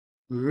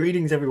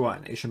Greetings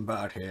everyone,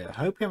 Bird here.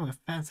 Hope you're having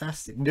a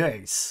fantastic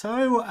day.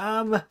 So,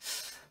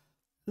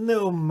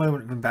 little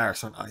moment of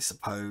embarrassment, I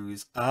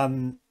suppose.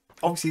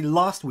 Obviously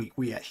last week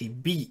we actually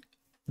beat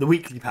the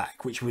weekly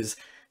pack, which was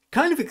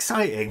kind of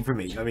exciting for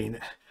me. I mean,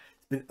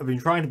 I've been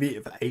trying to beat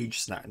it for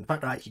ages now, and the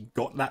fact that I actually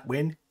got that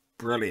win,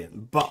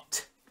 brilliant.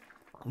 But,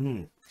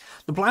 the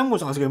plan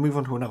was I was going to move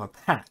on to another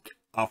pack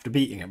after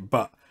beating it,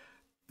 but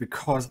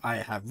because I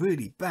have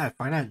really bad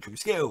financial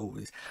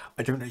skills,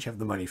 I don't actually have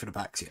the money for the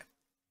packs yet.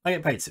 I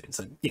get paid soon,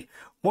 so yeah,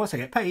 once I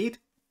get paid,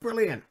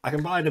 brilliant, I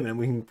can buy them and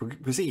we can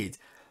proceed.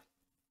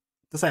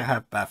 To say I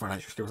have bad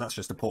financial skills, that's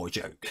just a poor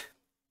joke.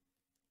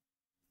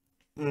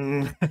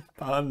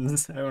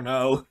 Puns, oh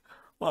no,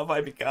 what have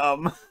I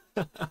become?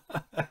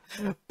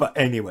 But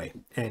anyway,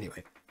 we're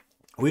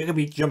going to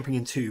be jumping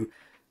into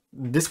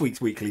this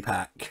week's weekly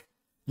pack,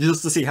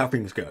 just to see how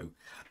things go.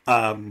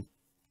 Yeah,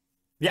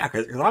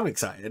 because I'm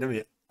excited. I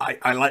mean,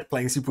 I like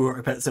playing Super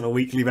Auto Pets on a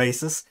weekly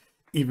basis.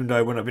 Even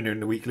though when I've been doing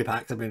the weekly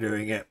packs, I've been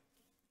doing it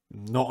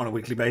not on a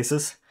weekly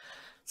basis.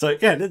 So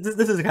yeah, this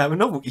is kind of a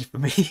novelty for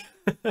me.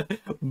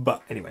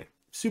 But anyway,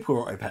 Super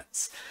Auto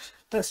Pets.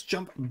 Let's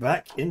jump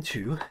back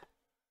into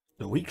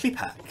the weekly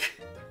pack.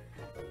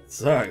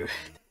 So,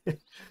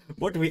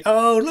 what do we...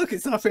 Oh, look,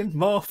 it's our friend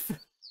Moth.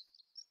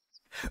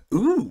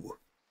 Ooh,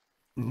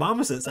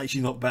 Marmoset's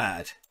actually not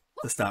bad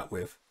to start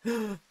with.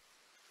 Oh,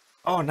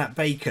 and that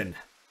bacon.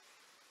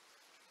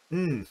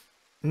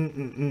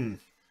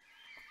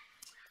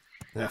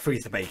 Now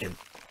freeze the bacon.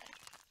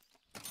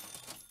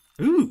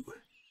 Ooh.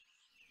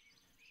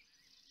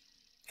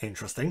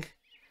 Interesting.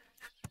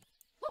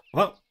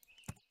 Well,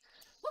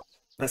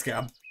 let's get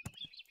a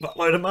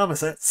buttload of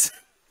marmosets.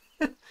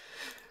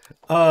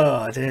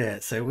 Oh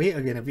dear, so we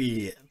are going to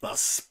be the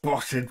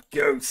spotted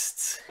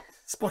ghosts.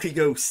 Spotty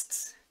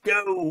ghosts.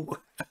 Go!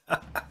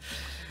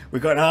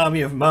 We've got an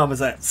army of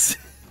marmosets.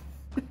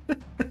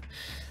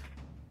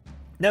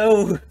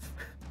 No!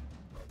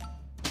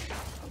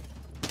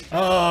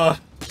 Oh!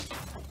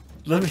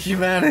 Love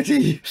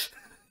humanity!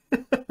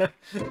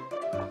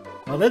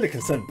 Well, they're the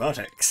concerned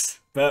buttocks,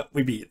 but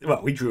we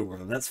drew with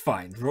them, that's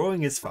fine.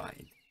 Drawing is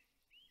fine.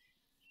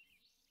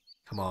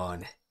 Come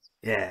on.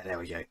 Yeah, there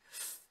we go.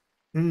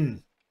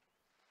 The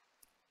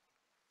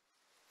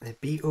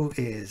Beetle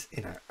is,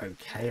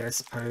 okay, I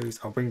suppose.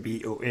 I'll bring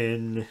Beetle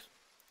in.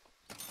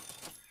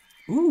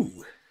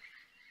 Ooh!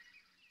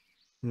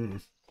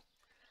 I'm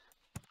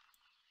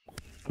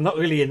not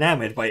really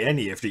enamoured by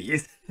any of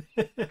these.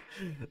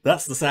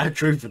 That's the sad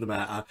truth of the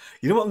matter.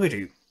 You know what I'm going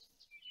to do?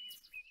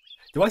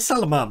 Do I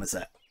sell a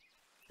marmoset?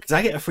 Because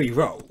I get a free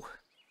roll.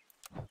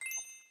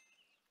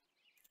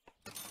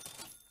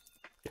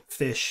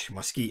 Fish,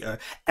 mosquito,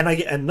 and I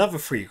get another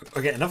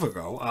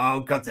roll. Oh,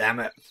 god damn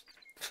it.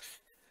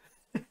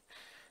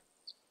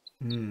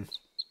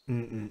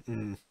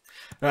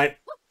 Right,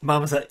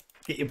 marmoset,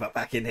 get your butt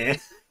back in here.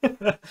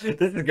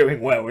 This is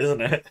going well,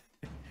 isn't it?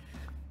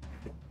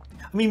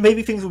 I mean,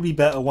 maybe things will be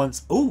better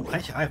once... Oh,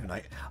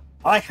 actually,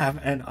 I have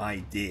an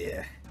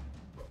idea.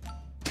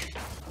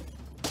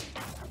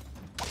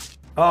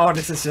 Oh,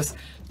 this is just...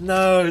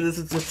 No, this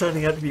is just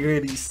turning out to be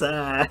really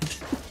sad.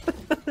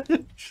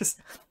 just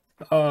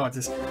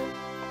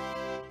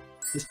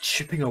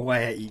chipping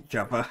away at each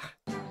other.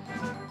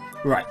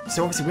 Right,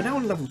 so obviously we're now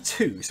on level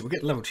 2, so we'll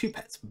get level 2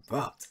 pets,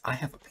 but I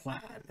have a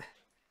plan.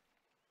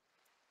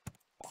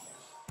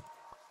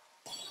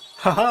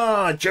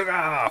 Haha,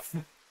 Giraffe!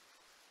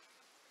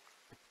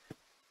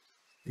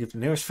 Give the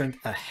nearest friend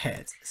a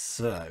head.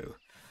 So,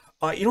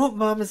 you know what,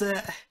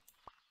 Marmoset?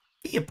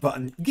 Get your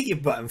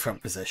butt in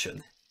front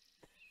position.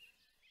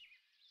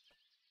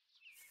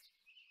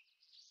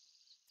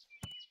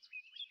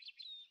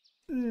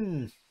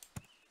 No,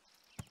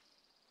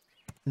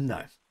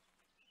 I'm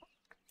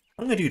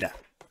gonna do that.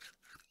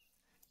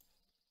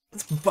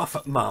 Let's buff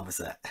up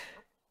Marmoset.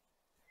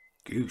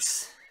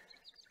 Goose.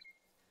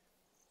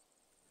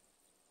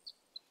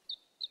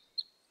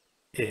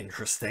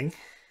 Interesting.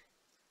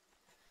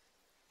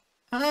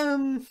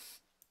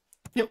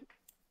 Yep.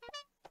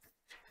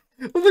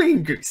 We're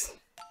bringing Goose.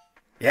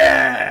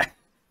 Yeah!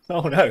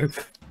 Oh no.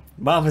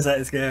 Marmoset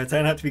is going to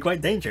turn out to be quite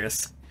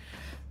dangerous.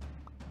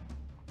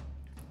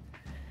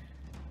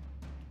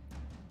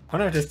 Oh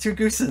no, there's 2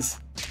 gooses.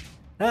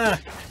 Ah!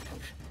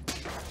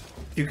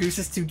 2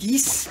 gooses, 2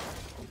 geese.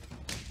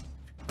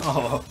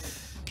 Oh.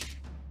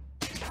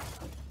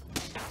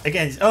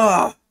 Again,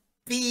 oh!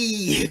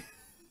 Bee!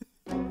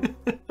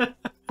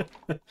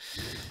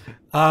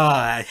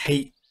 I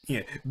hate...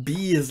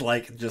 B is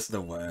like just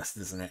the worst,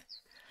 isn't it?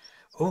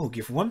 Oh,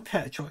 give one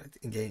pet a chocolate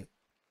in game.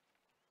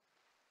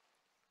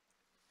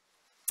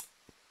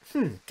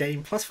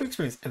 Gain plus for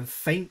experience and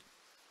faint.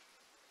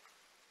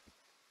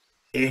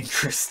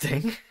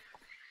 Interesting.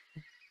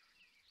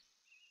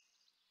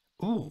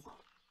 Ooh.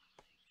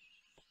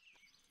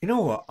 You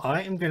know what?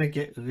 I am going to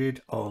get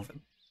rid of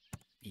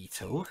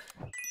Beetle.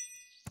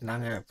 And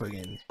I'm going to bring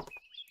in...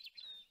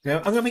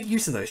 I'm going to make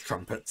use of those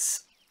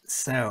trumpets.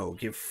 So,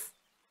 give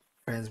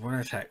friends one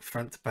attack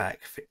front to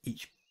back for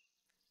each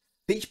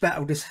Each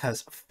battle this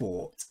has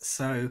fought.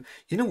 So,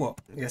 you know what?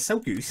 Yeah, sell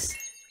Goose.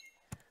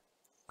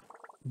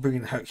 Bring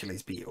in the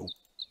Hercules Beetle.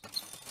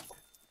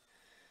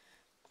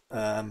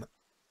 Oh,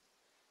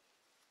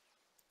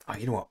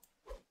 you know what?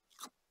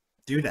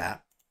 Do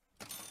that.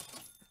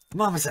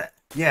 Marmoset!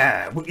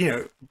 Yeah, well, you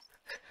know,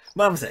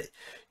 Marmoset.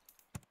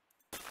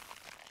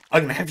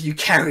 I'm gonna have you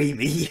carry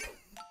me.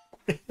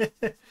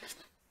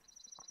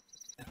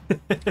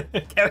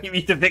 Carry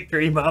me to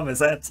victory,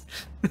 Marmoset.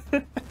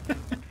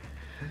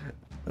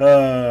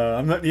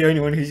 I'm not the only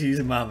one who's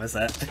using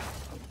Marmoset.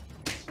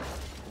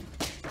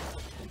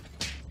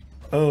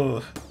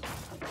 Oh,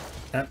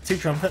 2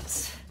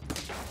 trumpets.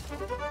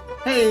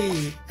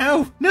 Hey!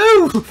 Ow!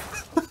 No!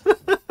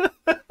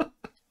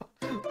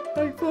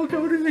 My poor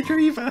golden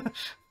retriever.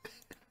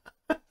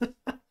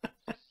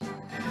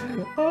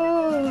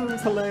 Oh,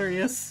 that's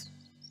hilarious.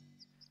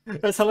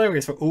 That's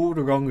hilarious for all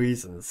the wrong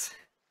reasons.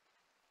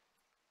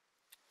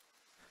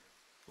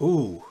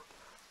 Ooh.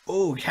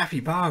 Oh,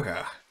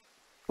 Capybara.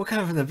 What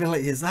kind of an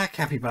ability is that,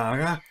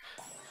 Capybara?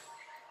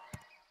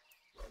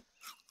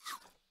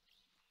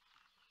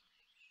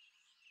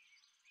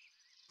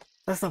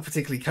 That's not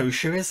particularly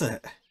kosher, is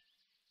it?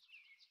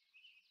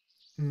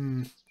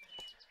 Hmm.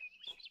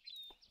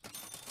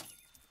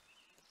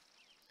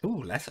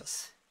 Ooh,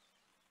 lettuce.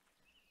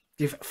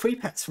 Give 3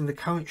 pets from the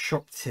current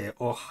shop tier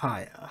or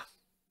higher.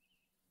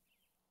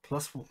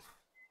 +1.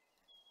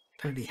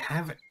 Don't really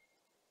have it.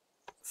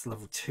 It's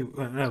level 2.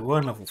 Well, no, we're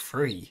on level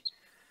 3.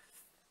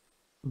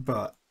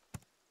 But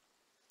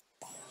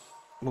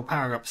we'll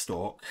power up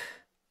Stork.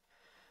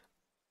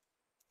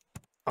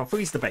 I'll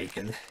freeze the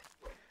bacon.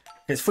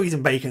 Because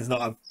freezing bacon's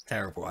not a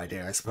terrible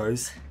idea, I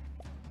suppose.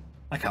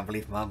 I can't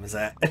believe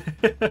Marmoset.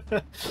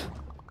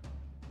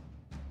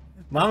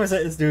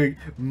 Marmoset is doing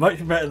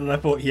much better than I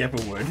thought he ever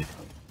would.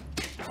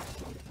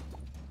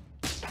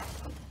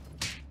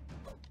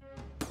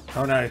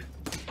 Oh no.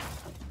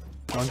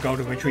 Come on,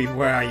 golden retriever,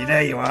 where are you?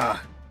 There you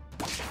are!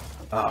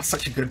 Oh,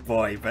 such a good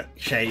boy, but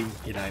shame,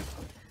 you know.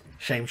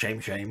 Shame, shame,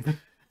 shame.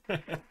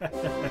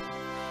 The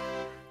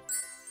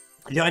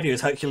idea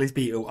is Hercules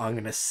Beetle I'm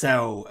going to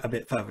sell a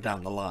bit further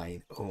down the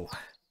line. Oh,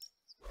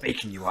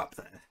 baking you up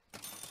there.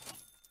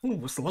 Oh,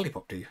 what's the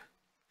Lollipop do?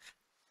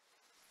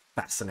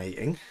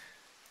 Fascinating.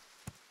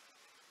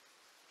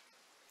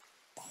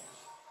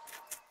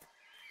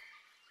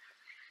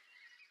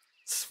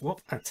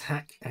 Swap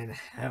attack and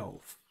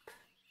health.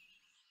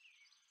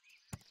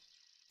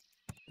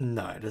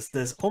 No,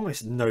 there's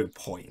almost no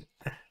point.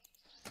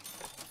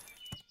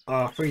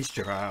 Freeze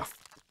Giraffe.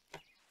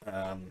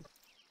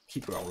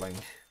 Keep rolling.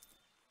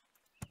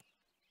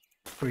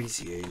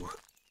 Freeze you.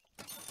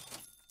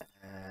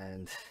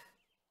 And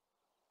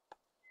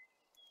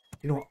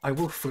you know what?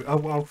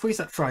 I'll freeze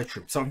that fry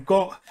troop. So I've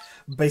got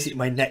basically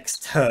my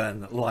next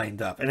turn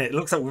lined up, and it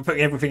looks like we're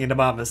putting everything in the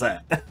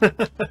Marmoset.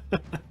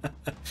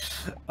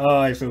 Oh,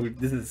 I feel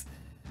this is.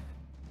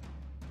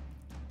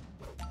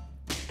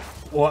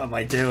 What am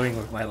I doing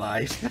with my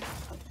life?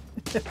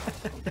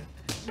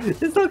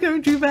 It's not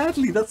going too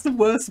badly. That's the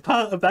worst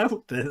part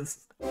about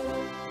this.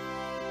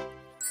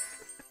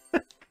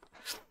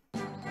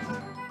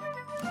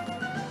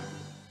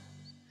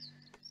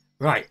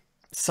 Right,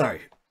 so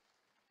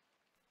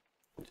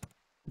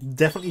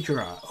definitely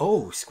Giraffe.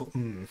 Oh,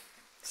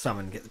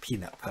 summon, get the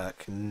peanut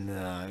perk.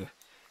 No.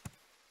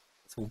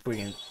 So we'll bring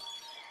in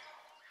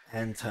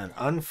end turn,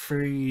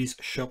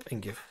 unfreeze, shop,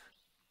 and give.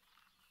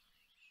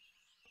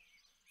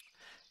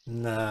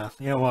 Nah,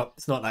 you know what?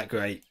 It's not that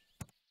great.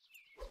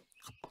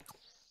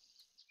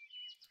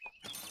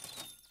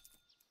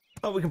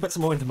 Oh, we can put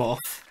some more into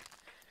Moth.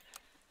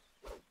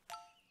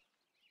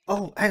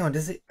 Oh, hang on,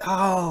 does it?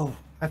 Oh,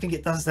 I think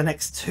it does the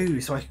next 2,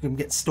 so I can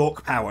get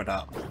Stork powered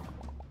up.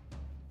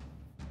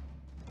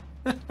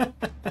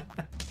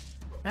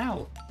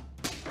 Ow.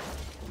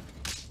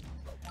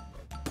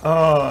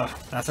 Oh,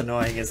 that's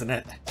annoying, isn't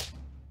it?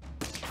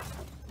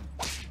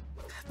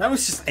 That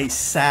was just a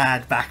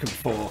sad back and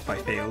forth,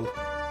 I feel.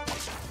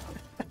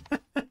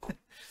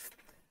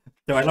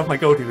 No, I love my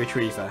golden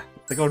retriever.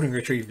 The golden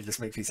retriever just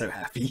makes me so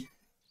happy.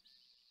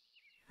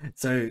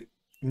 So,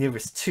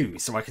 nearest 2,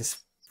 so I can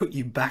put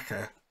you back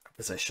a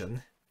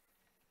position.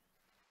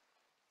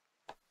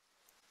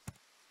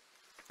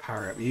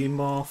 Power up you,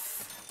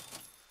 Moth.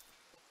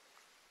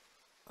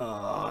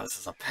 Oh, this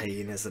is a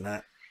pain, isn't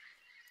it?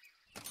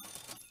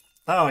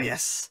 Oh,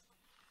 yes.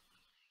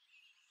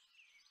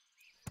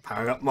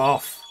 Power up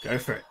Moth. Go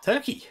for it.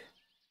 Turkey.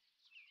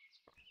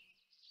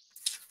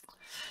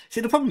 See,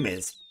 the problem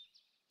is,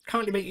 I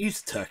can't really make use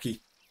of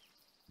turkey.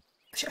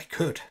 Actually, I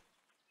could.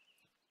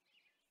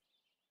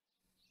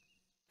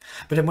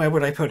 But then where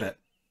would I put it?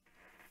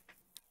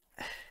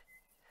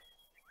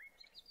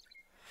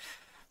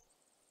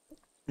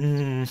 I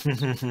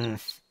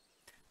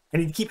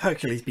need to keep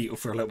Hercules Beetle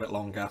for a little bit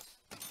longer.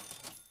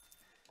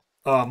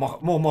 Oh,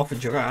 more Moth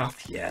and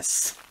Giraffe.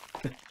 Yes.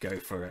 Go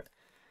for it.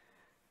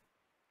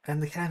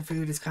 And the canned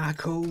food is kind of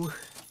cool.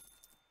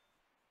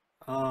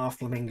 Ah,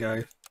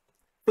 Flamingo.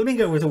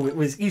 Flamingo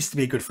was used to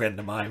be a good friend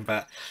of mine,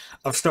 but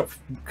I've stopped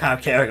kind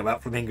of caring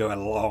about Flamingo a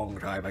long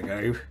time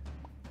ago.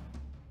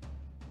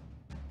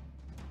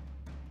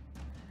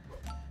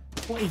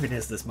 What even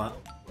is this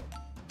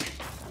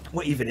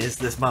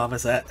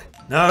Marmoset?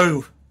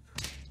 No!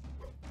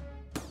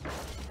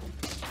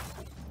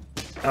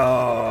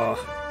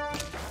 Oh,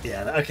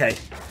 yeah, okay.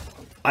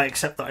 I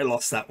accept that I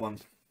lost that one.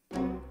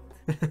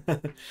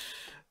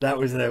 That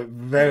was a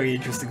very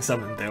interesting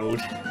summon build.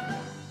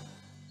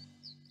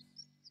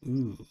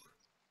 Ooh.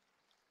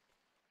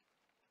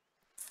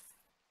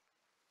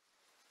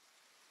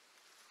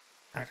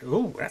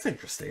 Oh, that's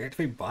interesting.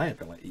 Activate buy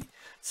ability.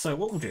 So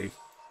what we'll do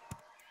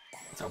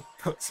is I'll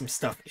put some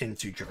stuff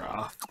into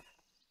Giraffe.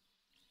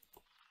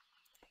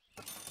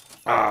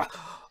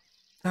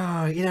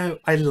 Oh, you know,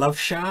 I love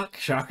Shark.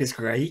 Shark is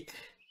great.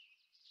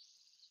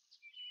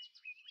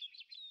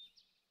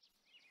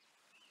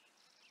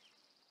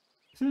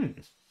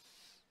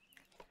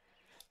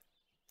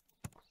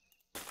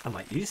 I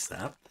might use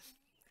that.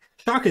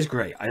 Shark is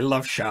great. I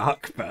love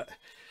Shark, but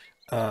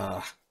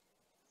I'm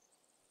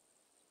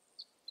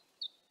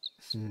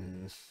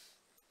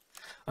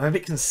a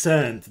bit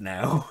concerned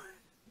now.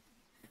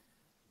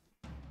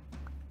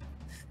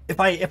 If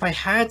I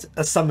had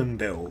a summon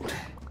build,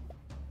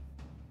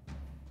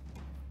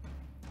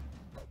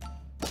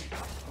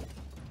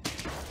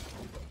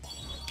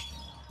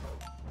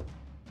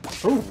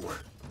 ooh,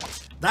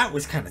 that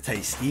was kind of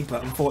tasty,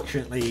 but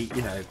unfortunately,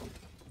 you know,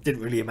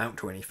 didn't really amount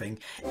to anything.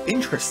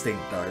 Interesting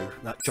though,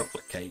 that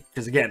chocolate cake,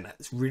 because again,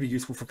 that's really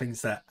useful for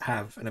things that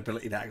have an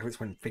ability that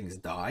activates when things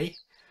die.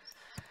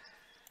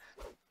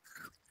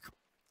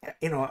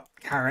 You know what?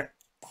 Carrot,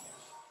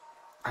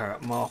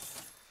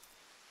 moth.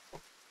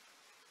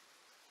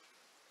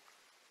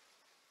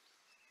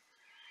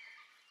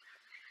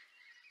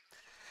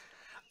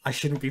 I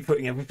shouldn't be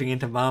putting everything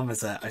into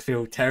Marmoset. I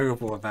feel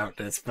terrible about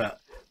this, but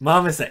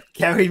Marmoset,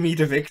 carry me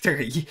to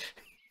victory.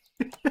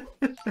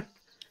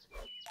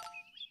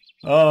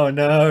 Oh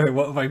no,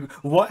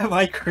 what have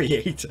I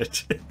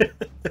created?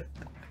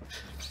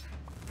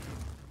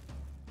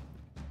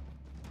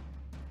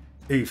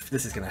 Oof,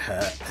 this is gonna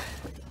hurt.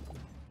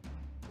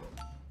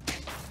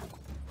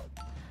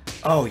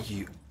 Oh,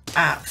 you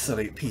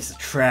absolute piece of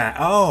trash.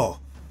 Oh!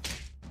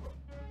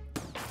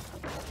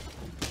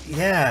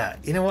 Yeah,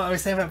 you know what I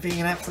was saying about being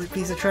an absolute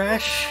piece of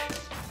trash?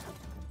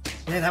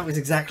 Yeah, that was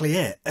exactly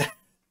it.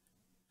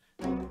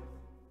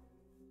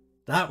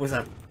 That was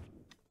a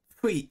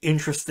pretty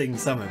interesting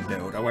summon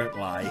build, I won't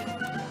lie.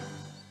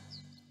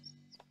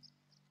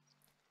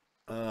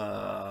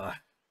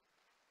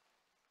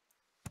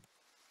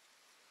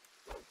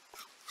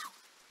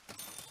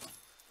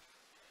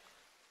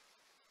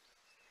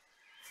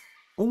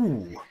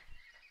 Ooh.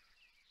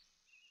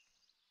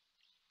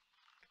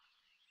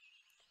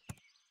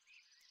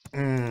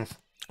 I'm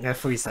gonna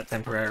freeze that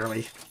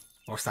temporarily.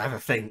 Whilst I have a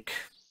think.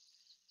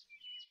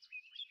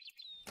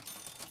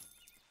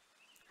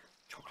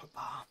 Chocolate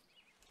bar.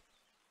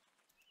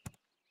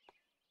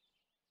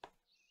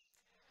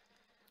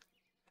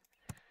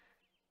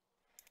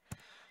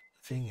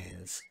 The thing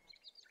is...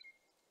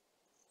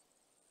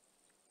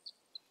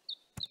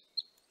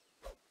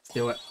 Let's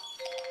do it.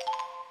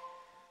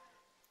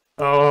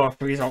 Oh,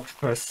 freeze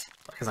octopus.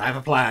 Because I have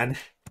a plan.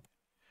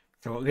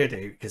 So what we're going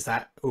to do, because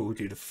that will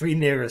do the 3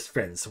 nearest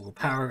friends, so we'll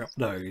power up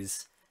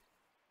those.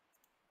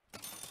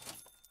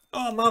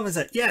 Oh,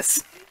 Marmoset,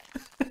 yes!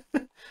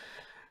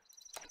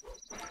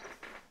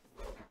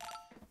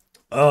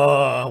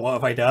 Oh, what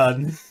have I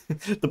done?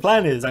 The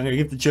plan is I'm going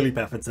to give the chili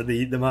pepper to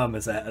the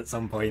Marmoset at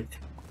some point.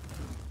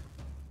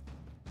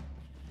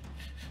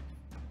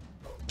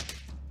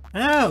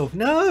 Oh,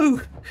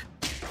 no!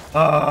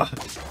 Oh.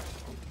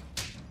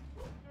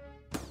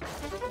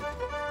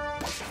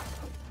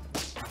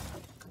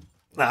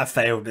 I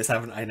failed this,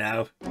 haven't I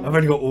now? I've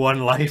only got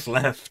 1 life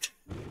left.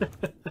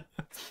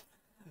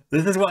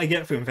 This is what I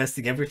get for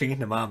investing everything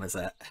into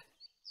Marmoset.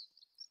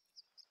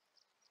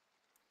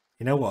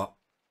 You know what?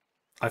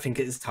 I think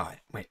it is time.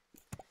 Wait.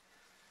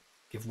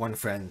 Give 1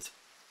 friend.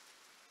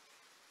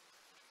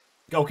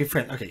 Oh, give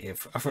friend. Okay, I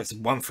thought it was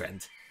 1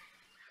 friend.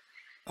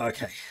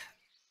 Okay.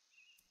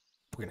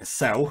 We're gonna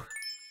sell.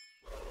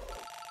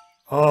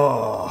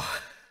 Oh.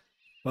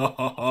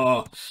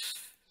 Oh.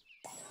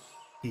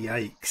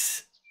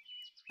 Yikes.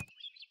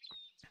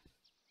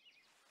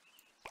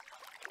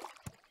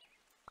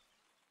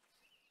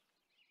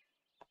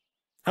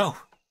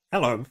 Oh,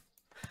 hello.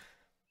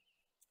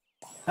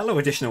 Hello,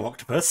 additional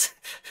octopus.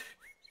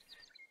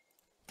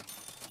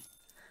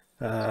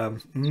 Oh,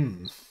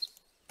 you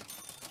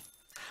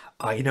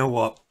know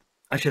what?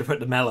 I should have put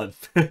the melon.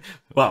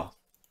 Well,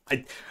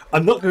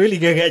 I'm not really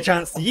going to get a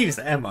chance to use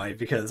it, am I?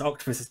 Because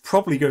octopus is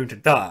probably going to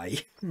die.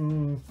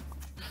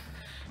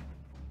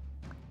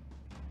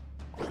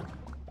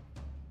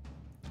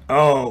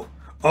 Oh,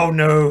 oh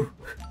no.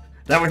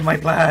 That was my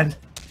plan.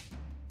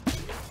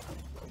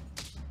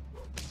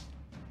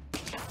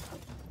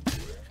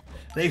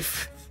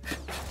 They've...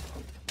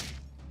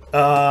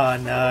 Oh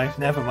no,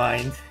 never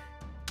mind.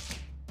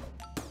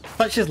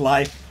 Such is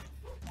life.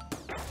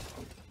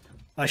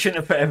 I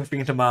shouldn't have put everything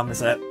into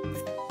Marmoset.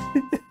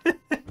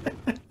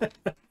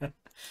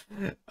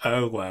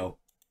 Oh well.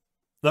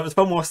 That was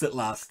fun whilst it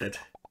lasted.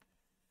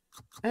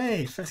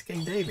 Hey, first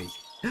game daily.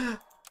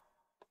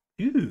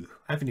 Ooh,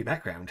 I have a new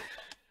background.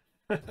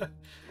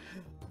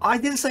 I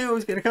didn't say I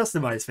was going to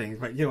customize things,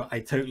 but you know what? I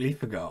totally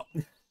forgot.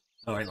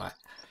 Oh, anyway.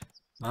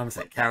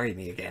 Marmoset, carry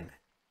me again.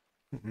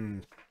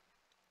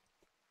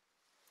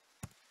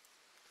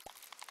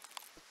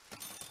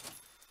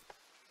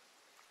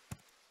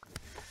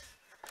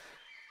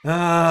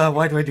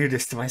 Why do I do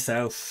this to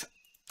myself?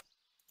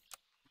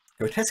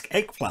 Grotesque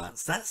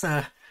eggplants. That's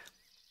a...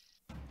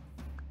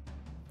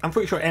 I'm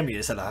pretty sure Emmy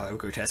has said I have a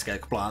grotesque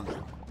eggplant.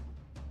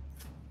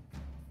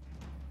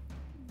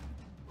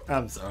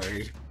 I'm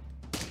sorry.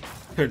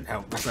 Couldn't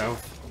help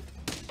myself.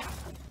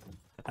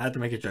 I had to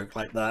make a joke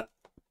like that.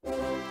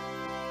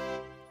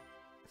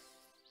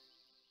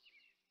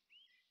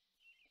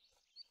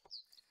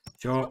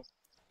 Sure.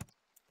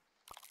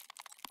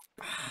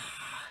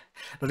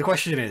 But the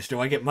question is, do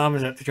I get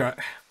Marmoset to try...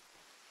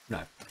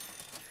 No.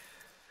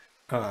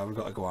 Oh, we've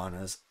got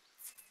iguanas.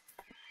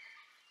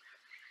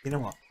 You know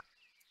what?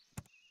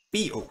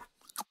 Beetle.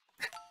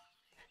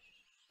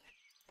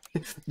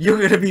 You're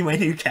going to be my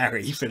new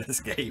carry for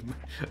this game.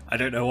 I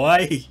don't know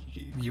why.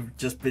 You've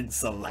just been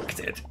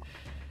selected.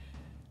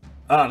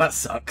 Oh, that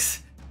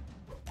sucks.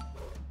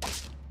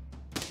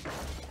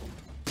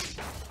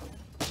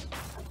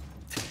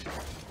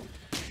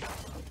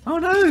 Oh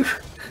no!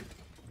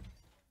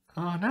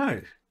 Oh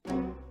no.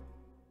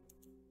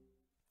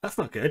 That's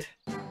not good.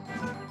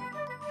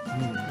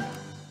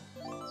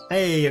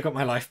 Hey, I got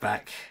my life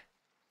back.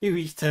 You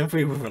each turn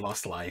 3 with a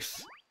lost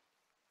life.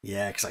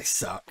 Yeah, because I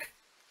suck.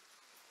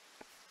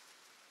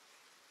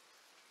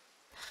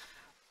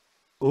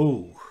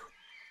 Ooh.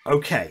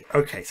 Okay,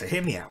 okay, so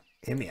hear me out.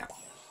 Hear me out.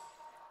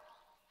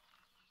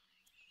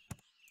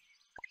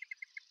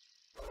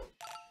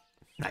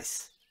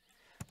 Nice.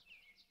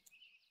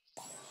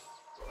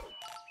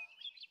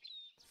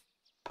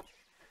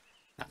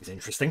 That was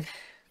interesting.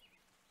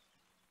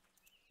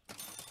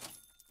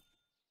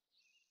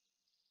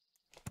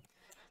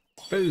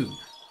 Boom.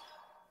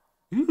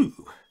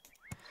 Ooh.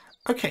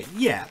 Okay,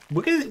 yeah,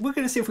 we're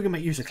gonna see if we can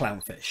make use of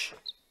Clownfish.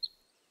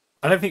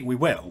 I don't think we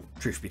will,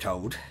 truth be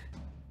told.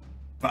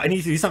 But I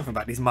need to do something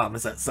about these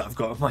marmosets that I've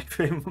got on my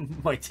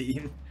my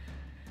team.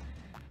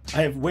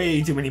 I have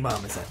way too many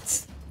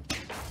marmosets.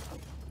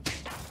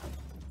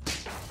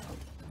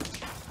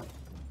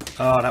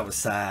 Oh, that was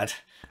sad.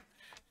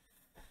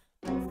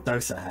 So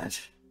sad.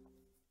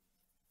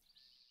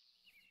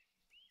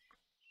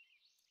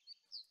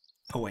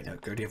 Oh wait, no,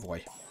 go the other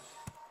way.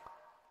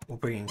 We'll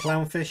bring in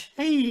Clownfish.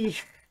 Hey!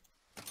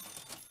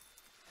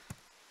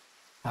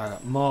 I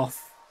got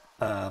Moth.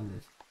 You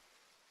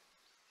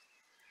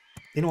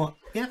know what?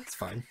 Yeah, that's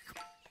fine.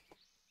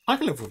 I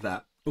can live with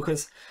that,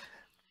 because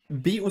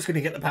Beetle's going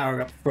to get the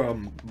power up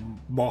from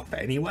Moth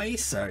anyway,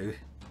 so...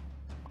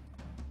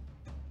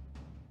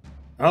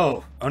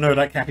 Oh no,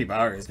 that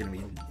Capybara is going to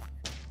be...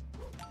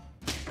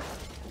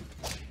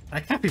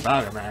 That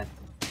Capybara, man.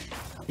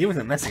 He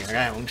wasn't messing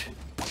around.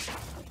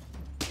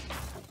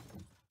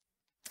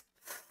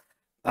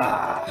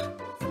 Ah,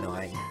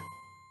 annoying.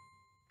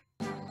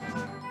 Got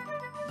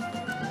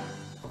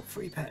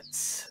 3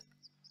 pets.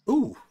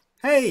 Ooh,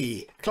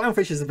 hey!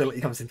 Clownfish's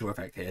ability comes into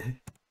effect here.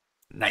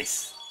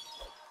 Nice.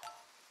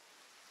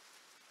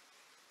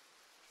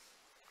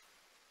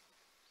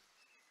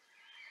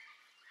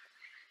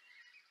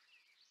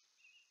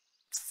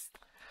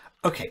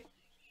 Okay,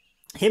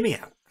 hear me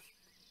out.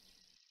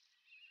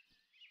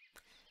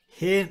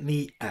 Hear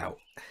me out.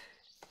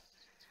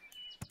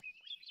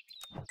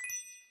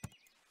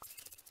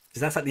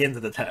 Because that's at the end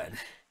of the turn.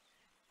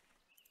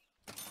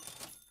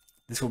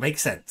 This will make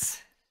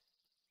sense.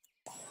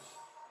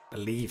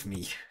 Believe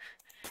me.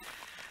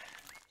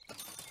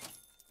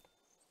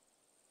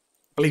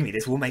 Believe me,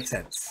 this will make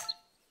sense.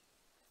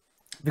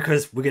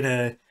 Because we're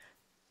gonna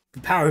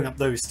be powering up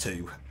those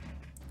 2.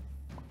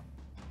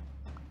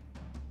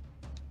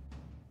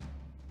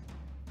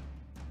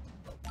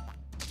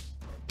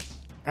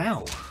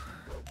 Ow.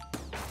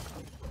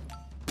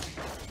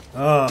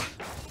 Oh.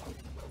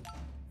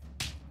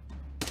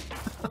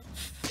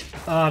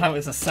 Oh, that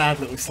was a sad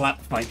little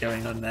slap fight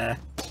going on there.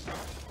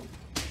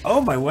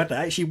 Oh my word,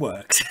 that actually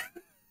worked.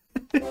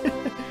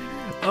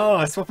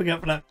 Oh, swapping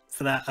up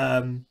for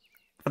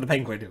the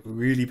penguin, it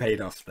really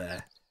paid off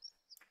there.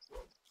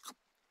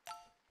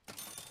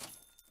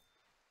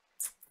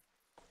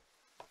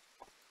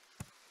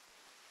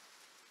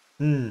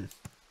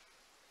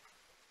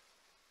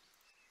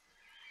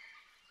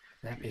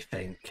 Let me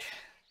think.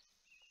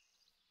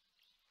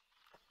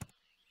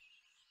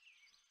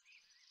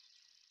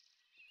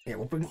 Yeah,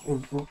 we'll bring...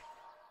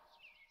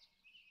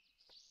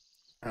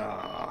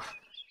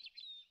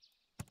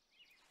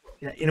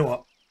 Yeah, you know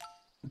what?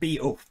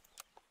 Beetle.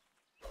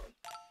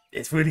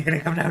 It's really going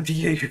to come down to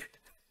you.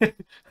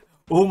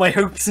 All my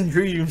hopes and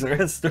dreams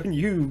rest on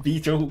you,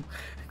 Beetle.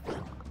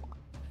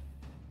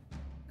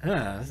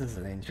 Ah, this is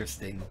an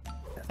interesting...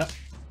 to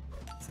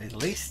say the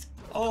least.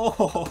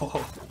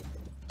 Oh!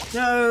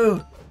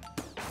 No!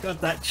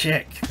 Got that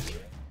chick.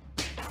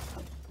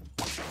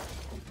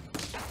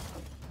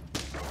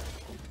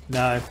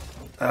 No.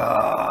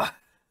 I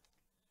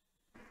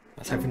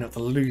was hoping not to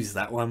lose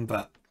that one,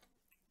 but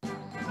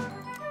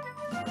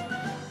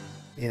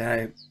you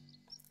know,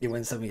 you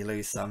win some, you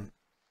lose some.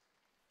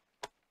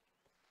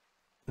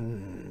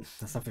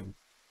 There's nothing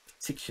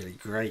particularly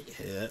great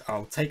here.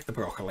 I'll take the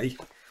broccoli.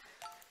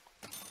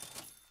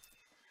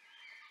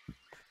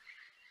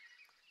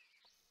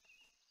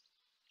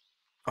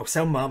 I'll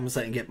sell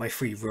Marmoset and get my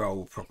free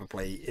roll,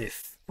 probably,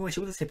 if... Oh,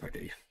 actually, what does Hippo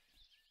do?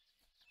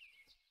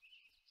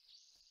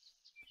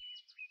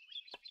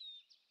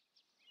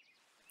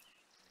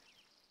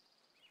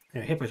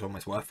 Yeah, Hippo's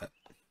almost worth it.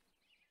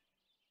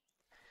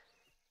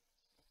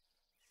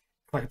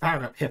 If I can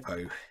power up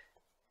Hippo...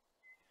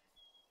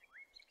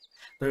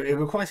 Though it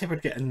requires Hippo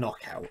to get a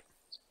knockout.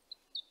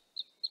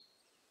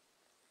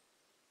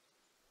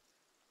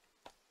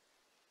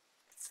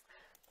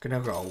 Gonna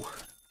roll.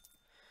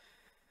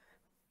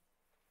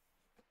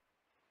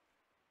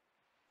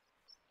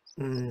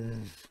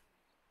 Do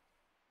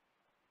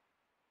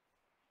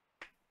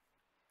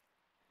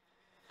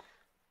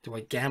I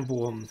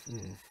gamble on...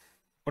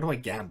 What do I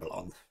gamble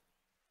on?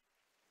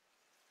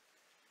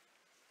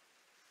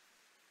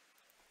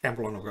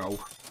 Gamble on a roll.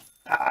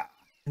 Ah,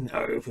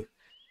 no.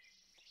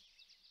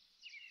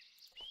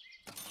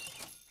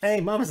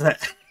 Hey,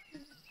 Marmoset.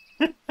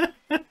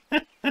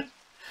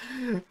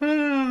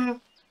 Oh,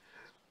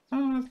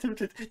 I'm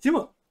tempted. Do you know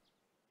what?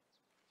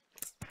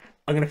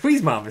 I'm going to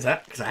freeze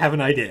Marmoset because I have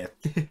an idea.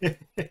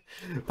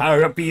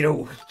 Power up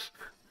Beetle.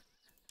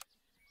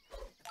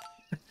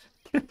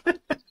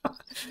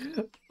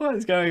 What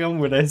is going on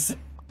with this?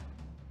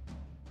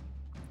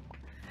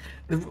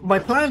 My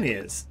plan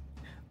is,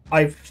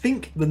 I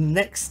think the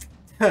next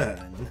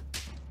turn...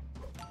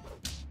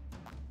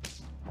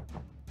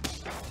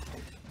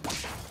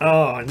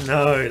 Oh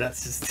no,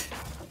 that's just...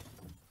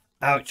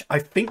 Ouch. I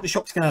think the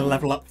shop's going to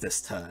level up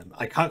this turn.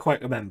 I can't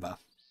quite remember.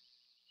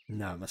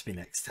 No, it must be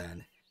next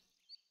turn.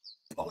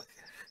 Bollock.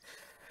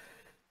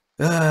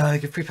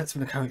 Give free pets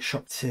from the current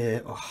shop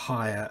tier or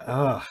higher.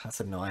 Oh, that's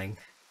annoying.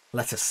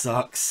 Letter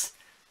sucks.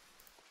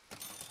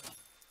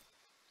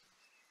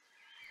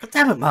 God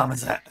damn it,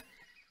 Marmoset.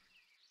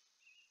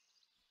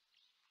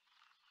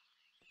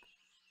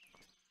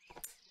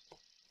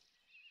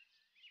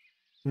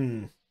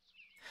 You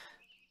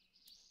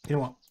know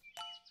what?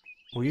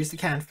 We'll use the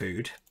canned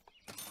food.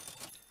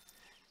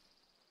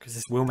 Because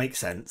this will make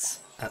sense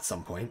at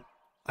some point.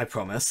 I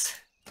promise.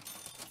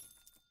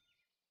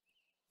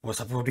 What's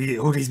up with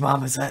all these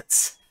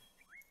Marmosets?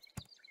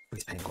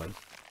 Please, penguin.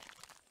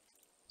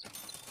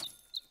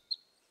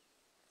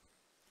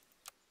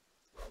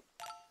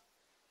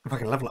 If I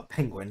can level up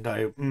penguin,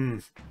 though,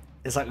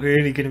 is that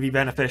really going to be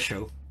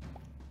beneficial?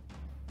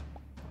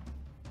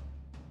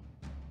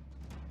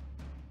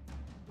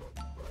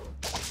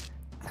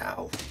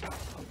 Ow.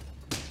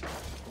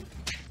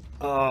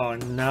 Oh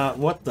no,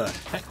 what the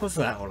heck was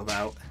that all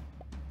about?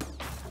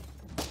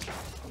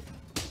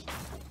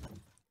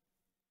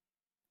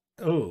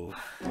 Oh.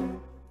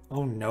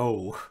 Oh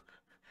no.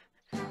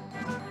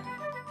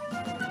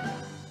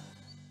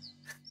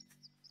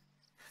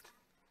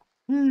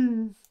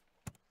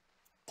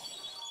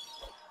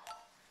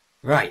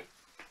 Right.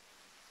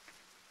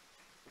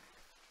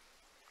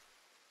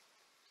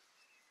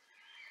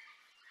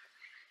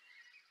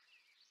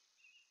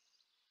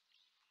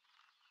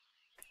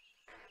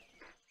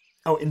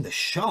 Oh, in the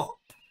shop.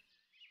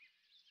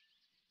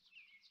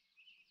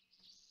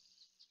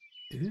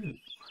 Ooh.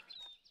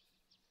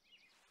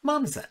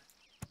 Marmoset.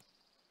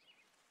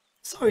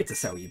 Sorry to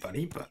sell you,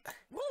 buddy, but...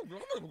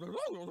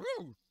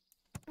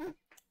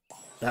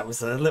 That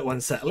was a little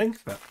unsettling,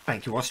 but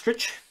thank you,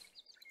 Ostrich.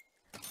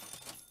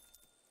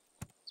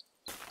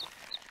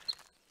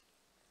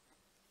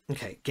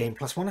 Okay, gain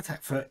 +1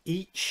 attack for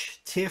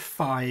each tier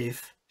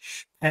 5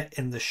 pet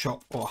in the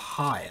shop or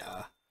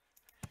higher.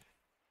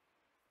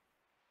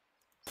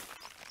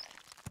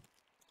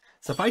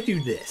 So if I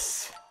do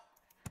this,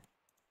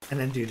 and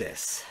then do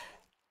this,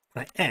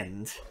 and I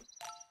end...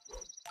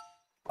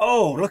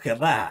 Oh, look at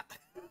that!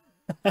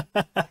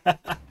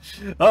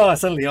 Oh,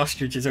 suddenly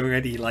Ostrich is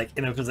already, like,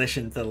 in a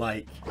position to,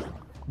 like,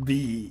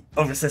 be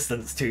of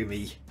assistance to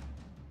me.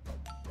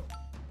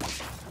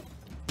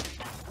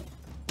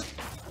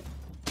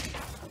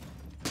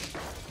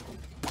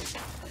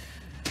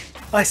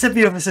 I said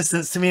be of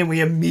assistance to me and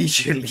we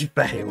immediately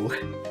fail.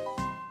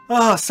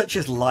 Ah, such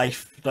is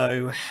life,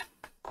 though.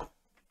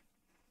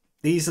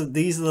 These are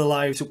the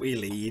lives that we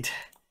lead.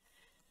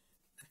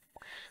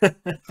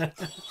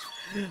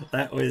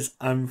 That was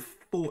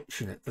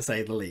unfortunate, to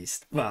say the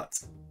least.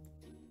 But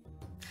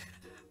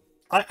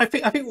I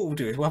think what we'll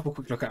do is we'll have a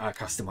quick look at our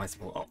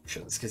customizable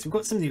options, because we've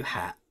got some new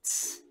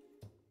hats,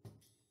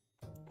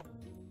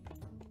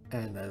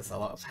 and there's a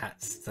lot of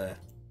hats that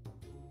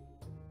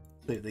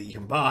you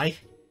can buy.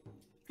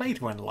 Play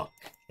to unlock.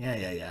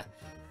 Yeah.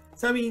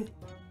 So I mean,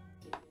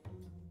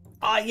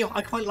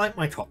 I quite like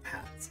my top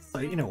hats. So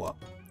you know what?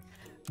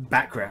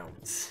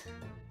 Backgrounds.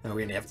 Oh,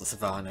 we only have the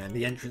savannah, and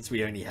the entrance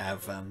we only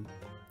have,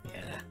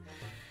 yeah.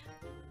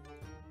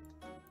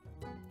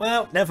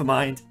 Well, never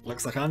mind.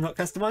 Looks like I'm not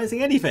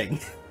customizing anything.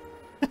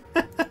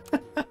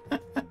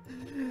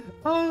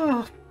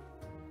 Oh.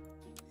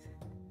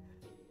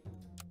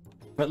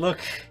 But look,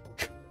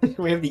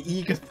 we have the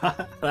eager part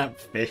of that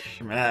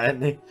fish,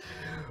 man.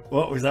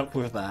 What was up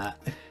with that?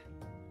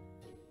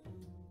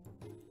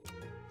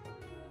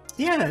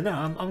 Yeah, no,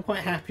 I'm quite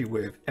happy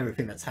with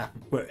everything that's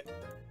happened.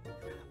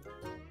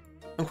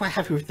 I'm quite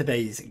happy with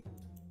today's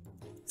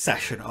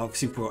session of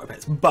Super Auto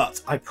Pets,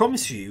 but I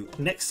promise you,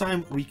 next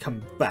time we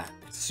come back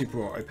to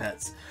Super Auto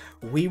Pets,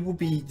 we will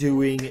be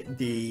doing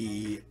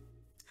the,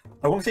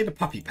 I won't say the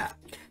puppy pack,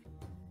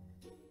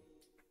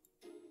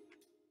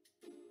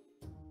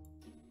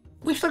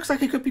 which looks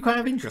like it could be kind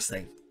of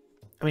interesting.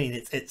 I mean,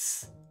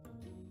 it's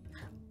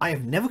I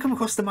have never come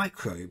across the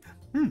microbe.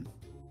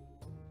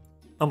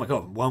 Oh my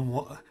god,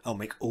 I'll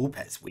make all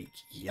pets weak.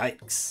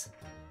 Yikes.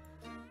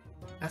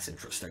 That's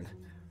interesting.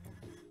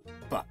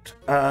 But,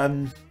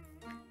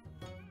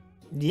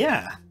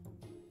 yeah.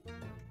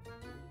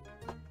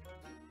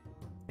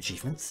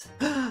 Achievements.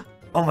 Oh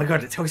my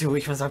god, it tells you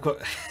which ones I've got.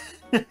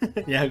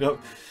 Yeah, I got...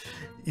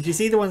 Did you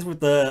see the ones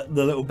with the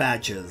little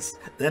badges?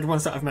 They're the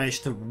ones that I've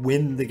managed to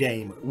win the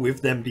game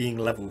with them being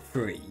level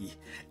 3.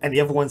 And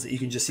the other ones that you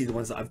can just see the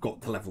ones that I've got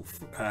to level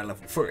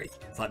 3.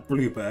 It's like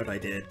Bluebird I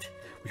did,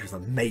 which was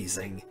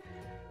amazing.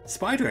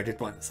 Spider I did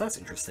once, that's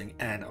interesting.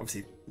 And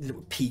obviously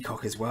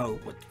Peacock as well.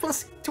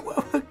 Plus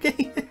 12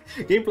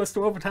 game plus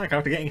 12 attack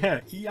after getting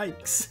hurt.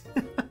 Yikes.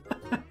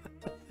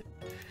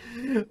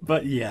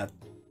 But yeah.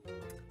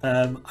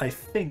 I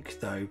think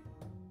though,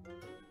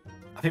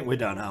 I think we're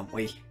done, aren't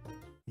we?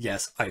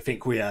 Yes, I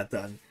think we are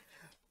done.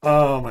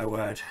 Oh my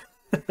word.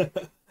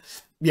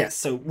 Yes,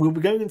 so we'll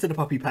be going into the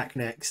puppy pack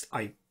next.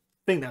 I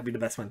think that'd be the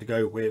best one to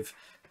go with.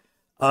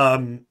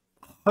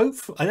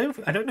 Hopefully, I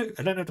don't know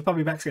if the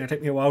puppy pack's going to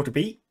take me a while to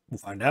beat. We'll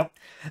find out.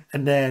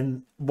 And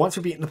then once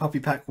we've beaten the puppy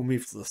pack, we'll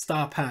move to the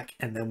star pack,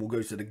 and then we'll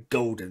go to the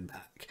golden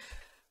pack.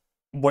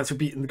 Once we've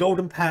beaten the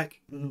golden pack,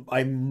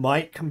 I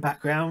might come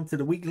back around to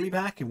the weekly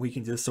pack, and we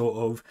can just sort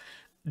of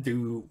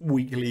do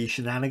weekly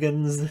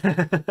shenanigans.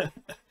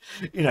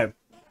 You know,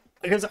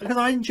 because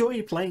I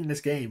enjoy playing this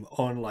game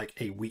on like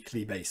a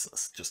weekly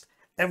basis. Just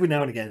every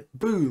now and again,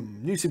 boom,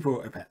 new Super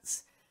Auto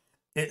Pets.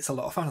 It's a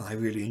lot of fun and I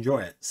really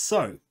enjoy it.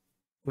 So,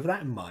 with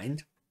that in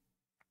mind,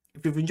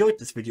 if you've enjoyed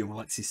this video and would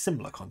like to see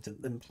similar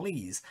content, then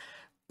please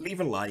leave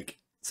a like,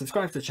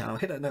 subscribe to the channel,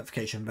 hit that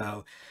notification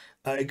bell,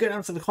 go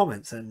down to the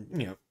comments, and,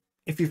 you know,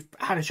 if you've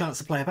had a chance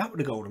to play about with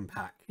the golden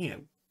pack, you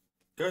know,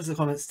 go to the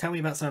comments, tell me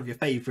about some of your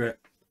favourite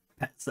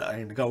pets that are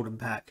in the golden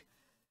pack.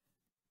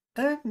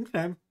 You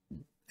know,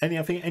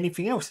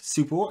 anything else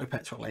Super Auto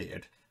Pets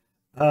related.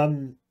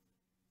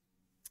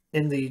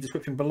 In the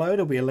description below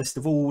there'll be a list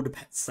of all the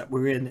pets that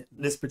were in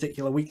this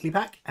particular weekly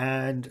pack,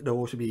 and there'll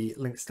also be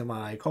links to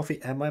my coffee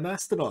and my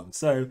Mastodon,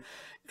 so you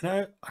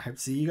know, I hope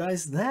to see you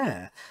guys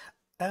there.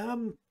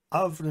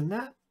 Other than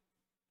that,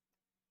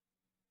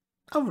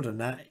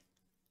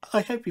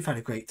 I hope you've had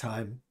a great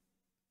time,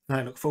 and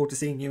I look forward to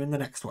seeing you in the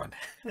next one.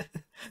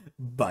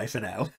 Bye for now.